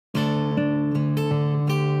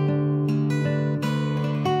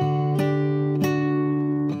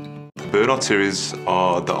Bernard series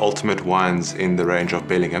are the ultimate wines in the range of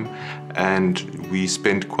Bellingham, and we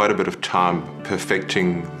spend quite a bit of time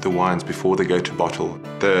perfecting the wines before they go to bottle.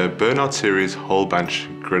 The Bernard series whole bunch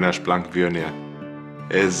Grenache Blanc Viognier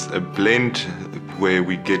is a blend where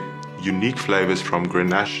we get unique flavors from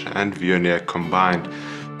Grenache and Viognier combined,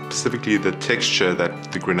 specifically the texture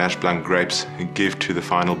that the Grenache Blanc grapes give to the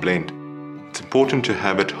final blend. It's important to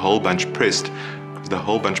have it whole bunch pressed. The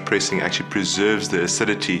whole bunch pressing actually preserves the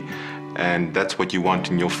acidity, and that's what you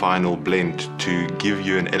want in your final blend, to give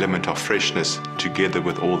you an element of freshness together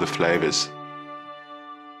with all the flavors.